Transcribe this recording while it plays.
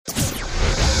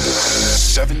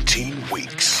17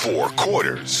 weeks, 4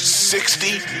 quarters, 60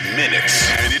 minutes,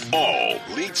 and it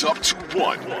all leads up to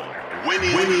one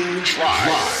winning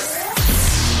drive.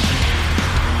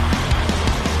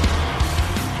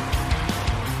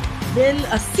 Been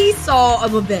a seesaw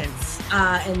of events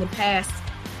in the past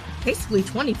basically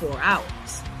 24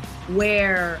 hours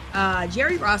where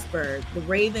Jerry Rosburg, the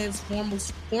Ravens'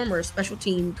 former special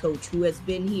team coach who has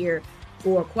been here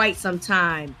for quite some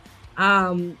time,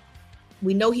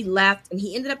 we know he left and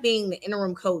he ended up being the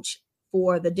interim coach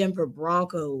for the Denver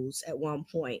Broncos at one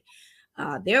point.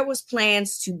 There was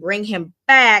plans to bring him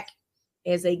back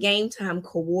as a game time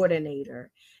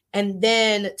coordinator. And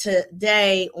then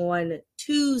today on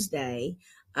Tuesday,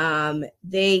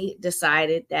 they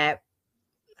decided that,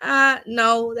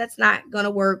 no, that's not going to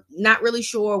work. Not really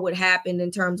sure what happened in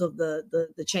terms of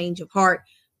the change of heart,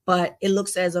 but it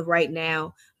looks as of right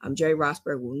now, Jerry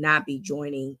Rosburg will not be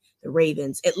joining the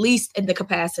Ravens, at least in the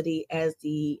capacity as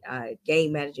the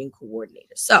game managing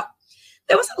coordinator. So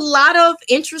there was a lot of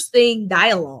interesting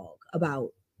dialogue about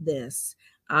this.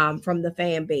 From the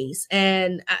fan base.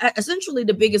 And essentially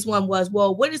the biggest one was,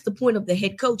 well, what is the point of the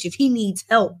head coach if he needs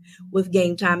help with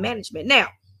game time management? Now,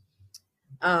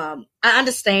 I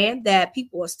understand that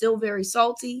people are still very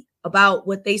salty about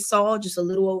what they saw just a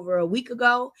little over a week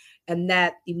ago and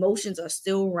that emotions are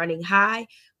still running high,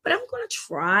 but I'm going to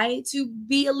try to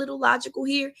be a little logical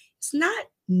here. It's not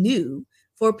new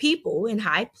for people in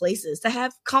high places to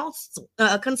have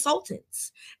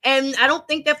consultants. And I don't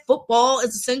think that football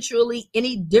is essentially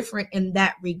any different in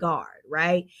that regard,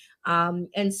 right?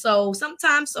 And so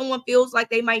sometimes someone feels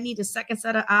like they might need a second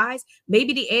set of eyes.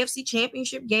 Maybe the AFC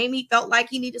Championship game, he felt like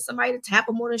he needed somebody to tap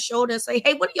him on the shoulder and say,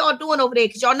 hey, what are y'all doing over there?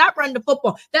 Because y'all not running the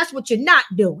football. That's what you're not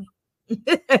doing.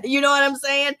 You know what I'm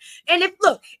saying? And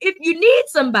if you need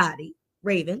somebody,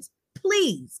 Ravens,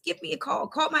 please give me a call.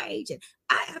 Call my agent.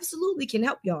 I absolutely can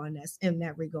help y'all in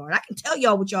that regard. I can tell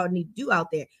y'all what y'all need to do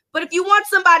out there. But if you want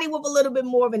somebody with a little bit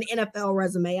more of an NFL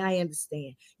resume, I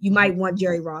understand. You might want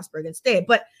Jerry Rosburg instead.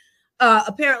 But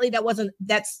apparently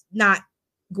that's not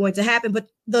going to happen. But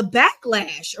the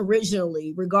backlash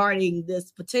originally regarding this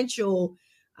potential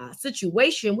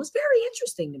situation was very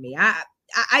interesting to me.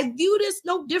 I view this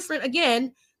no different,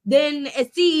 again, than a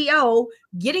CEO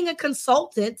getting a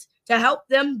consultant to help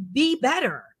them be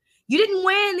better. You didn't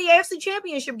win the AFC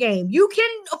Championship game. You can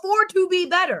afford to be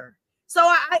better. So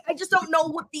I just don't know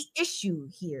what the issue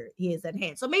here is at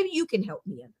hand. So maybe you can help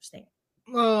me understand.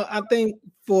 Well, I think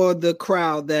for the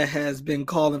crowd that has been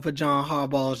calling for John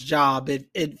Harbaugh's job,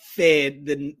 it fed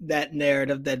that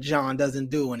narrative that John doesn't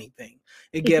do anything.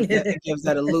 It gives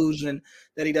that illusion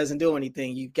that he doesn't do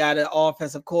anything. You've got an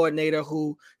offensive coordinator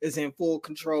who is in full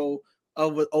control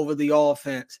over the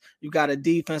offense. You've got a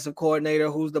defensive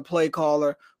coordinator who's the play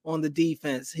caller on the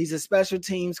defense. He's a special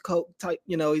teams coach.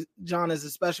 John is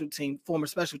a former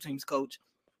special teams coach.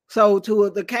 So to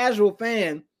the casual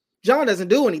fan, John doesn't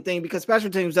do anything because special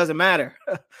teams doesn't matter.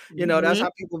 That's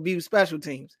how people view special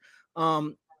teams.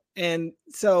 And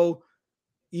so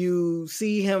you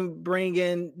see him bring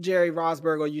in Jerry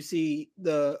Rosburg, or you see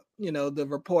the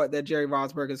report that Jerry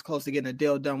Rosburg is close to getting a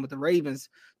deal done with the Ravens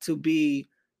to be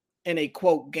in a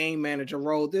quote game manager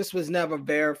role. This was never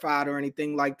verified or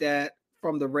anything like that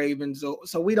from the Ravens.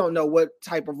 So we don't know what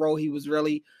type of role he was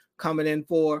really coming in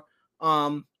for.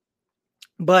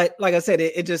 But like I said,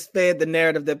 it just fed the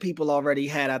narrative that people already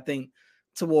had, I think,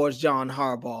 towards John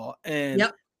Harbaugh.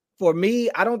 And for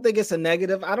me, I don't think it's a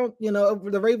negative.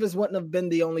 The Ravens wouldn't have been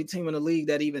the only team in the league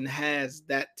that even has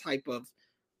that type of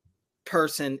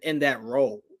person in that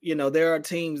role. There are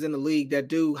teams in the league that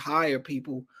do hire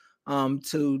people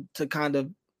to kind of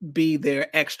be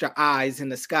their extra eyes in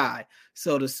the sky,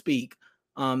 so to speak.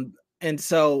 And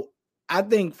so I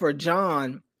think for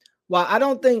John, while I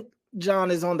don't think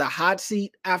John is on the hot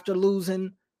seat after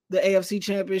losing the AFC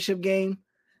Championship game,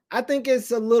 I think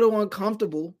it's a little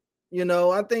uncomfortable.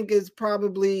 I think it's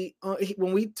probably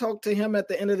when we talked to him at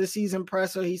the end of the season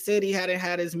presser, he said he hadn't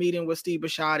had his meeting with Steve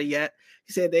Bisciotti yet.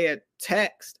 He said they had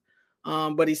text,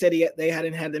 but he said they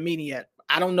hadn't had the meeting yet.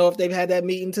 I don't know if they've had that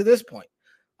meeting to this point.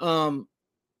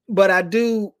 But I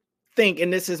do think,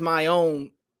 and this is my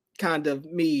own kind of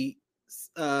me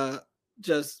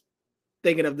just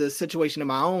thinking of the situation in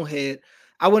my own head,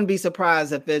 I wouldn't be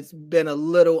surprised if it's been a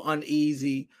little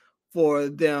uneasy for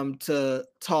them to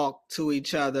talk to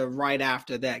each other right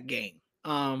after that game.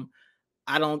 I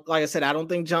don't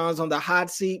think John's on the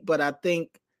hot seat, but I think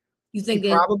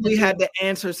he probably had to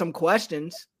answer some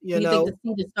questions. You think the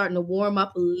seat is starting to warm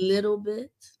up a little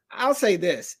bit? I'll say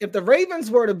this. If the Ravens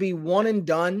were to be one and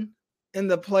done in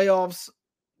the playoffs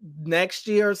next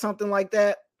year or something like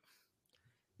that,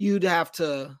 you'd have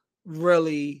to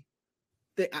really,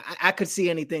 I could see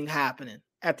anything happening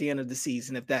at the end of the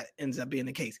season if that ends up being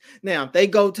the case. Now, if they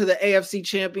go to the AFC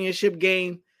Championship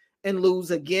game and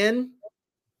lose again,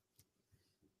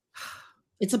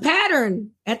 it's a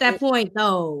pattern at that point,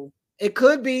 though. It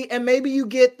could be, and maybe you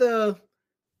get the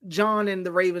John and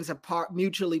the Ravens have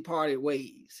mutually parted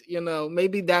ways.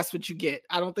 Maybe that's what you get.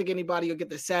 I don't think anybody will get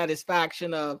the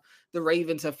satisfaction of the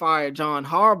Ravens have fired John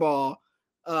Harbaugh,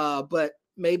 but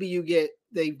maybe you get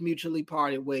they've mutually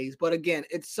parted ways. But again,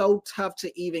 it's so tough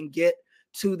to even get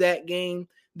to that game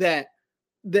that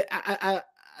I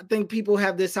think people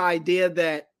have this idea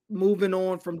that moving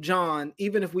on from John,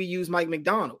 even if we use Mike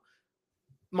Macdonald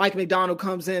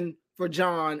comes in for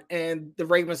John, and the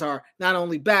Ravens are not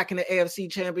only back in the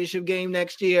AFC Championship game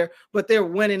next year, but they're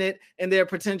winning it, and they're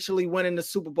potentially winning the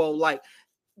Super Bowl. Like,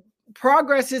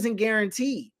 progress isn't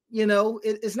guaranteed.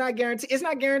 It's not guaranteed. It's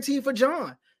not guaranteed for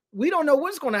John. We don't know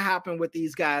what's going to happen with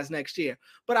these guys next year.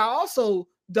 But I also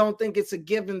don't think it's a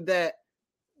given that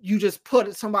you just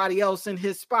put somebody else in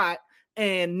his spot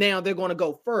and now they're going to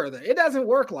go further. It doesn't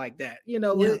work like that.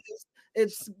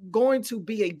 It's going to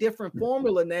be a different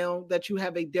formula now that you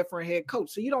have a different head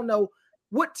coach. So you don't know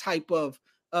what type of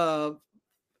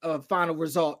final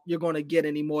result you're going to get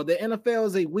anymore. The NFL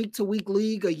is a week-to-week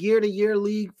league, a year-to-year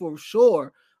league for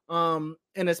sure.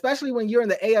 And especially when you're in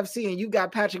the AFC and you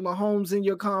got Patrick Mahomes in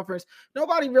your conference,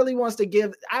 nobody really wants to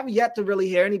give. I've yet to really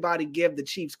hear anybody give the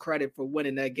Chiefs credit for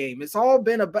winning that game. It's all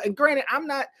been about. And granted, I'm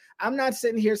not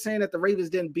sitting here saying that the Ravens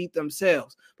didn't beat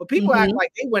themselves, but people act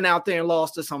like they went out there and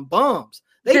lost to some bums.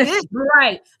 They did.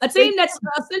 Right. A team that's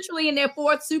essentially in their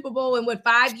fourth Super Bowl in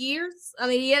 5 years? I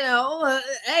mean,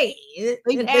 hey.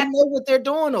 They know what they're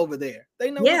doing over there. They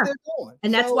know what they're doing.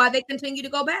 And that's why they continue to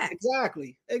go back.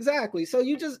 Exactly. So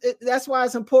that's why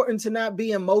it's important to not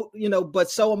be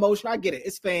but so emotional. I get it.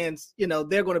 It's fans,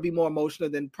 they're going to be more emotional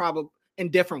than probably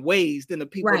in different ways than the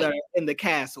people that are in the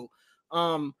castle.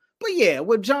 But yeah,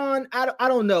 with John, I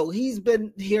don't know. He's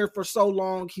been here for so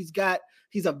long.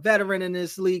 He's a veteran in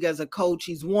this league as a coach.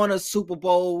 He's won a Super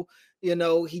Bowl.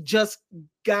 He just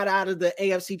got out of the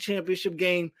AFC Championship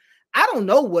game. I don't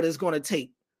know what it's going to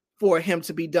take for him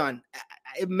to be done.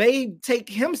 It may take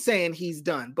him saying he's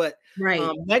done, but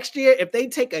next year, if they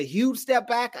take a huge step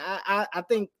back, I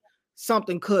think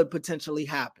something could potentially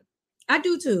happen. I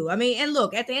do too. I mean, and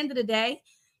look, at the end of the day,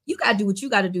 you got to do what you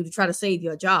got to do to try to save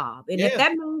your job. And if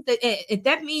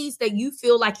that means that you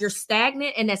feel like you're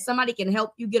stagnant and that somebody can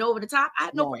help you get over the top, I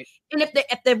know. Right. And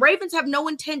if the Ravens have no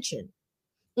intention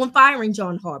on firing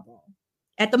John Harbaugh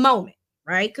at the moment,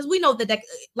 right? Because we know that,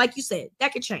 like you said,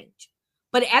 that could change.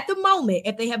 But at the moment,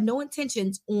 if they have no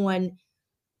intentions on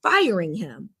firing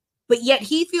him, but yet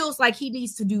he feels like he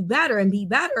needs to do better and be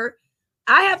better,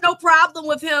 I have no problem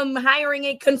with him hiring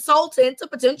a consultant to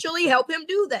potentially help him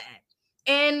do that.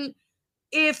 And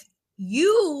if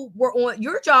you were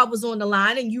your job was on the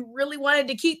line and you really wanted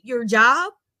to keep your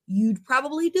job, you'd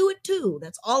probably do it too.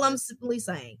 That's all I'm simply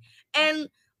saying. And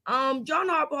John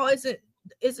Harbaugh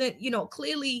isn't,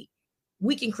 clearly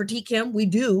we can critique him. We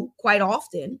do quite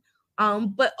often.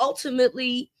 But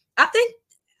ultimately, I think,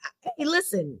 hey,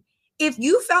 listen, if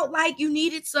you felt like you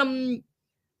needed some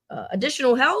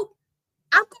additional help,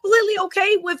 I'm completely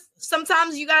okay with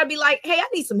sometimes you got to be like, hey, I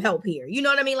need some help here. You know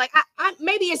what I mean? Like, I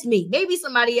maybe it's me. Maybe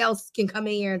somebody else can come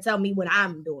in here and tell me what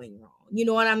I'm doing wrong. You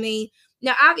know what I mean?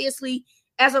 Now, obviously,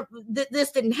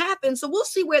 this didn't happen, so we'll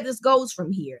see where this goes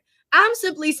from here. I'm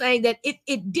simply saying that if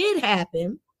it did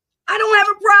happen, I don't have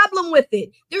a problem with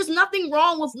it. There's nothing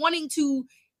wrong with wanting to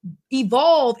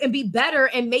evolve and be better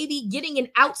and maybe getting an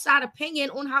outside opinion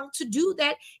on how to do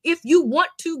that if you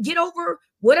want to get over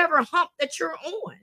whatever hump that you're on.